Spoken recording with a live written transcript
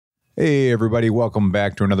Hey, everybody. Welcome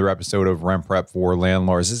back to another episode of Rent Prep for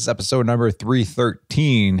Landlords. This is episode number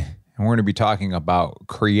 313, and we're going to be talking about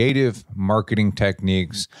creative marketing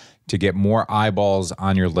techniques to get more eyeballs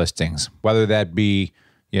on your listings, whether that be,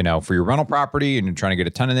 for your rental property and you're trying to get a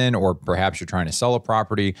tenant in, or perhaps you're trying to sell a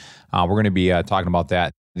property. We're going to be talking about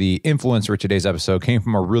that. The influence for today's episode came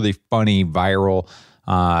from a really funny viral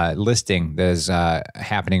listing that is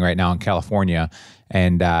happening right now in California.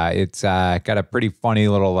 And it's got a pretty funny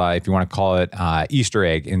little, if you want to call it, Easter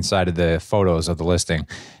egg inside of the photos of the listing. And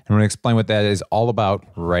I'm going to explain what that is all about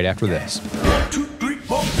right after this. 1, 2, 3,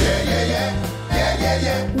 4.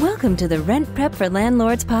 Yeah. Welcome to the Rent Prep for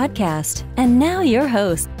Landlords podcast. And now your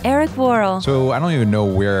host, Eric Worrell. So I don't even know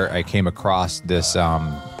where I came across this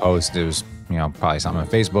post. It was, probably something in a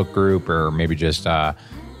Facebook group, or maybe just, saw it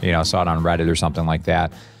on Reddit or something like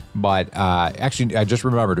that. But actually, I just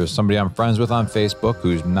remembered it was somebody I'm friends with on Facebook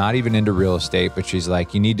who's not even into real estate, but she's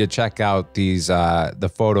like, you need to check out these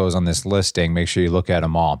the photos on this listing. Make sure you look at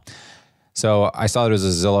them all. So I saw there was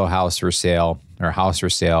a Zillow house for sale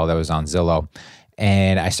that was on Zillow.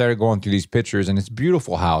 And I started going through these pictures, and it's a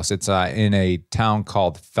beautiful house. It's in a town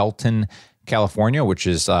called Felton, California, which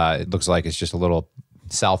is, it looks like it's just a little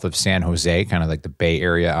south of San Jose, kind of like the Bay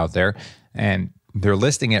Area out there. And they're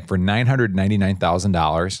listing it for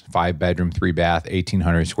 $999,000, 5-bedroom, 3-bath,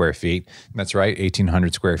 1,800 square feet. That's right,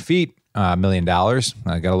 1,800 square feet, $1 million.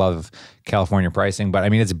 I got a lot of California pricing, but I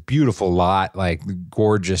mean, it's a beautiful lot, like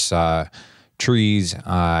gorgeous trees,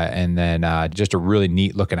 and then just a really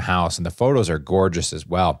neat looking house. And the photos are gorgeous as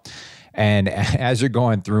well. And as you're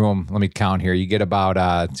going through them, let me count here. You get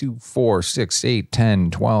about 2, 4, 6, 8,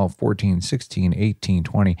 10, 12, 14, 16, 18,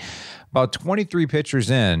 20, about 23 pictures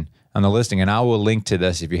in on the listing. And I will link to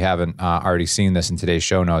this if you haven't already seen this in today's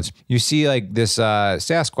show notes. You see like this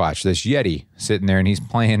Sasquatch, this Yeti sitting there, and he's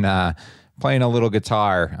playing a little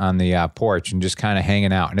guitar on the porch and just kind of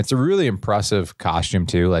hanging out. And it's a really impressive costume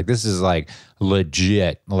too. Like this is like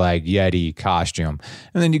legit like Yeti costume.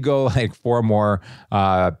 And then you go like 4 more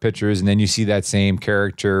pictures, and then you see that same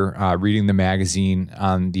character reading the magazine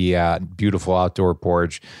on the beautiful outdoor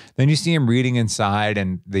porch. Then you see him reading inside,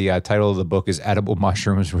 and the title of the book is Edible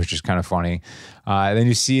Mushrooms, which is kind of funny. Then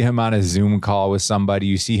you see him on a Zoom call with somebody.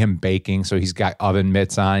 You see him baking. So he's got oven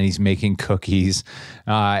mitts on. He's making cookies.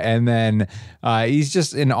 And then he's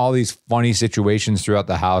just in all these funny situations throughout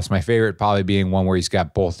the house. My favorite probably being one where he's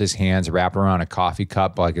got both his hands wrapped around a coffee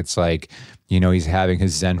cup. Like it's like, he's having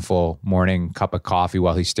his Zenful morning cup of coffee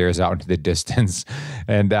while he stares out into the distance.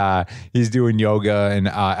 And he's doing yoga and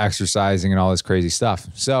exercising and all this crazy stuff.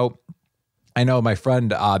 So I know my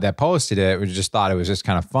friend that posted it just thought it was just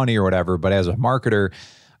kind of funny or whatever. But as a marketer,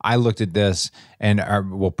 I looked at this and,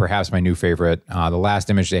 perhaps my new favorite, the last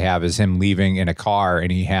image they have is him leaving in a car,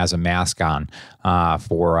 and he has a mask on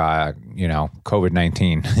for,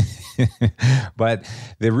 COVID-19. But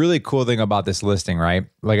the really cool thing about this listing, right?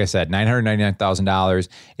 Like I said, $999,000.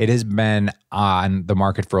 It has been on the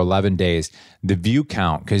market for 11 days. The view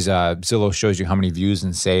count, because Zillow shows you how many views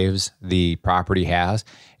and saves the property has.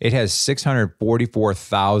 It has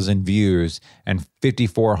 644,000 views and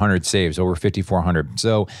 5,400 saves, over 5,400.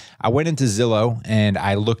 So I went into Zillow and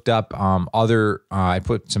I looked up I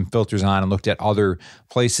put some filters on and looked at other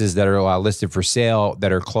places that are listed for sale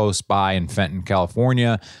that are close by in Fenton,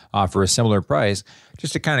 California for a similar price,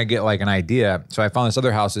 just to kind of get like an idea. So I found this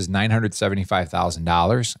other house is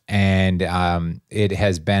 $975,000, and it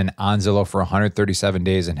has been on Zillow for 137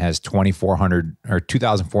 days and has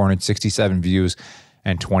 2,467 views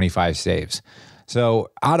and 25 saves. So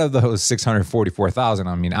out of those 644,000,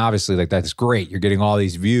 I mean, obviously, like that's great. You're getting all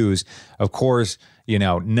these views. Of course,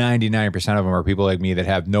 99% of them are people like me that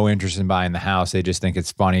have no interest in buying the house. They just think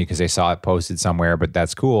it's funny because they saw it posted somewhere, but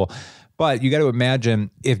that's cool. But you got to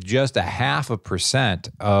imagine if just 0.5%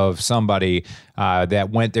 of somebody that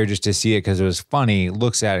went there just to see it because it was funny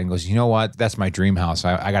looks at it and goes, you know what, that's my dream house.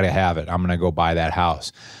 I got to have it. I'm going to go buy that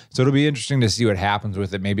house. So it'll be interesting to see what happens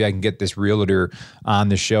with it. Maybe I can get this realtor on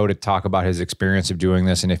the show to talk about his experience of doing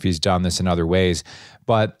this and if he's done this in other ways.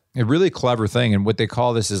 But a really clever thing, and what they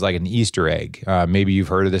call this is like an Easter egg. Maybe you've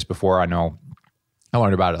heard of this before. I know I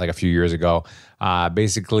learned about it like a few years ago.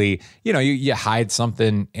 Basically, you hide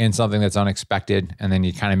something in something that's unexpected, and then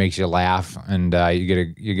it kind of makes you laugh, and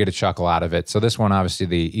you get a chuckle out of it. So this one, obviously,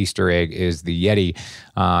 the Easter egg is the Yeti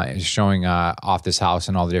is showing off this house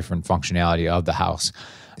and all the different functionality of the house.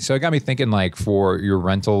 So it got me thinking, like, for your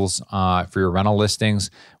rentals, for your rental listings,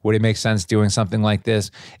 would it make sense doing something like this?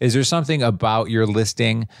 Is there something about your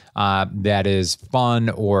listing that is fun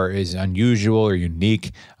or is unusual or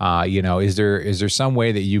unique? Is there some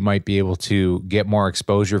way that you might be able to get more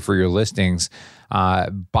exposure for your listings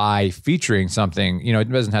by featuring something?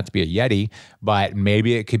 It doesn't have to be a Yeti, but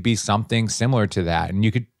maybe it could be something similar to that. And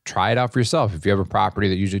you could try it out for yourself. If you have a property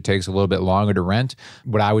that usually takes a little bit longer to rent,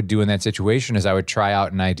 what I would do in that situation is I would try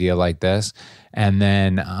out an idea like this. And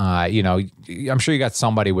then, I'm sure you got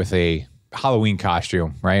somebody with a Halloween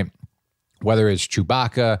costume, right? Whether it's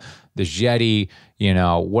Chewbacca, the Yeti,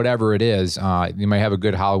 whatever it is, you might have a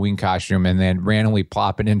good Halloween costume and then randomly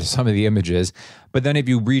plop it into some of the images. But then if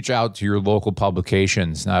you reach out to your local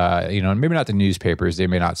publications, maybe not the newspapers, they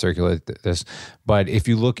may not circulate this, but if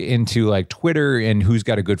you look into like Twitter and who's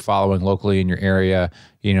got a good following locally in your area,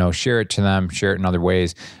 share it to them, share it in other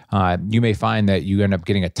ways. You may find that you end up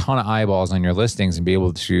getting a ton of eyeballs on your listings and be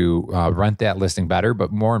able to rent that listing better,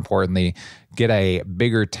 but more importantly, get a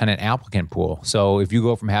bigger tenant applicant pool. So if you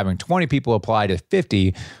go from having 20 people apply to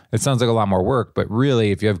 50, it sounds like a lot more work, but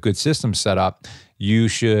really if you have good systems set up, you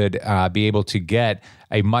should be able to get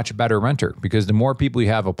a much better renter, because the more people you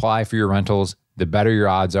have apply for your rentals, the better your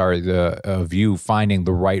odds are of you finding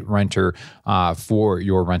the right renter for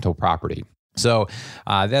your rental property. So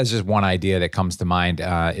that's just one idea that comes to mind,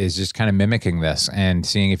 is just kind of mimicking this and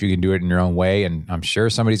seeing if you can do it in your own way. And I'm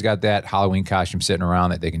sure somebody's got that Halloween costume sitting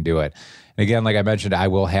around that they can do it. And again, like I mentioned, I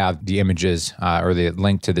will have the images or the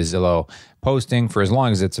link to the Zillow posting for as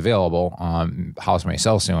long as it's available. House may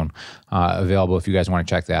sell soon, available if you guys want to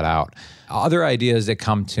check that out. Other ideas that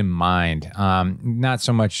come to mind, not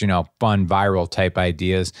so much, fun viral type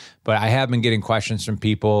ideas, but I have been getting questions from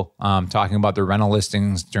people talking about their rental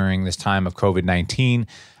listings during this time of COVID-19.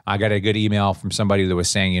 I got a good email from somebody that was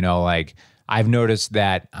saying, I've noticed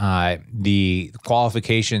that the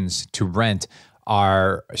qualifications to rent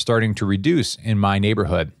are starting to reduce in my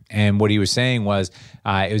neighborhood. And what he was saying was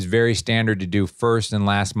it was very standard to do first and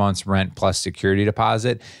last month's rent plus security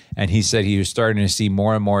deposit. And he said he was starting to see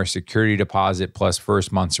more and more security deposit plus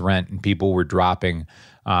first month's rent, and people were dropping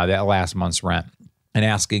that last month's rent and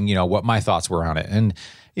asking, what my thoughts were on it. And,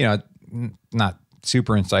 not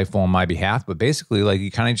super insightful on my behalf, but basically, like,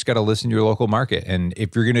 you kind of just got to listen to your local market. And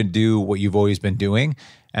if you're going to do what you've always been doing,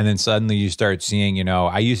 and then suddenly you start seeing,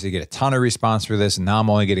 I used to get a ton of response for this, and now I'm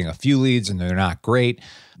only getting a few leads and they're not great.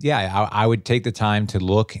 Yeah, I would take the time to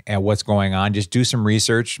look at what's going on. Just do some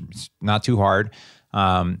research. It's not too hard. Go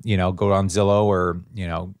on Zillow or,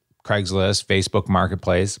 Craigslist, Facebook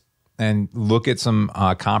Marketplace, and look at some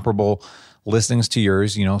comparable listings to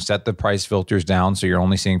yours. Set the price filters down so you're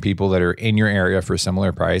only seeing people that are in your area for a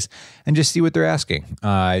similar price, and just see what they're asking.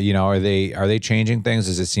 Are they changing things?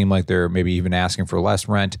 Does it seem like they're maybe even asking for less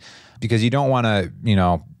rent? Because you don't want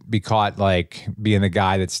to, be caught like being the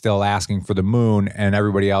guy that's still asking for the moon and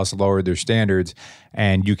everybody else lowered their standards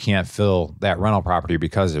and you can't fill that rental property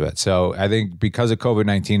because of it. So I think because of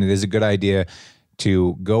COVID-19, it is a good idea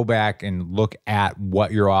to go back and look at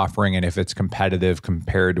what you're offering and if it's competitive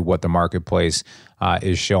compared to what the marketplace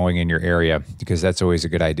is showing in your area, because that's always a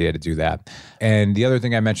good idea to do that. And the other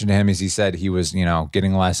thing I mentioned to him is he said he was,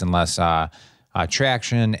 getting less and less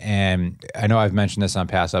traction. And I know I've mentioned this on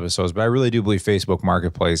past episodes, but I really do believe Facebook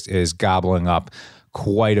Marketplace is gobbling up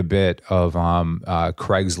quite a bit of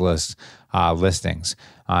Craigslist listings.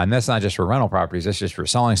 And that's not just for rental properties, that's just for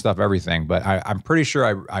selling stuff, everything. But I'm pretty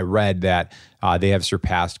sure I read that they have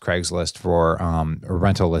surpassed Craigslist for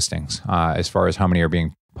rental listings as far as how many are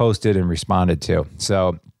being posted and responded to.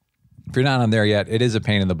 So if you're not on there yet, it is a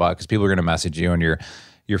pain in the butt because people are going to message you and your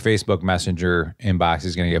Facebook Messenger inbox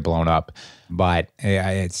is going to get blown up. But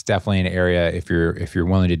it's definitely an area, if you're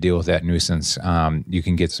willing to deal with that nuisance, you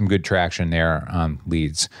can get some good traction there on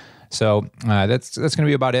leads. So that's going to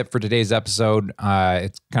be about it for today's episode.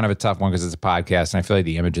 It's kind of a tough one because it's a podcast, and I feel like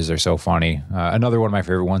the images are so funny. Another one of my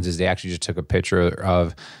favorite ones is they actually just took a picture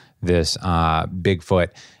of this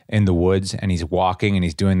Bigfoot in the woods, and he's walking, and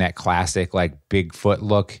he's doing that classic like Bigfoot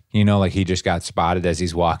look, like he just got spotted as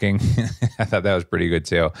he's walking. I thought that was pretty good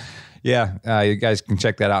too. Yeah, you guys can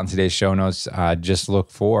check that out in today's show notes. Just look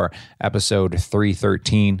for episode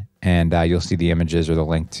 313, and you'll see the images or the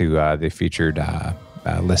link to the featured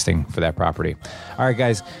listing for that property. All right,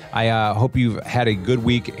 guys, I hope you've had a good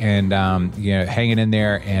week and hanging in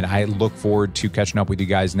there, and I look forward to catching up with you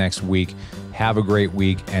guys next week. Have a great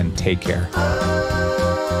week and take care.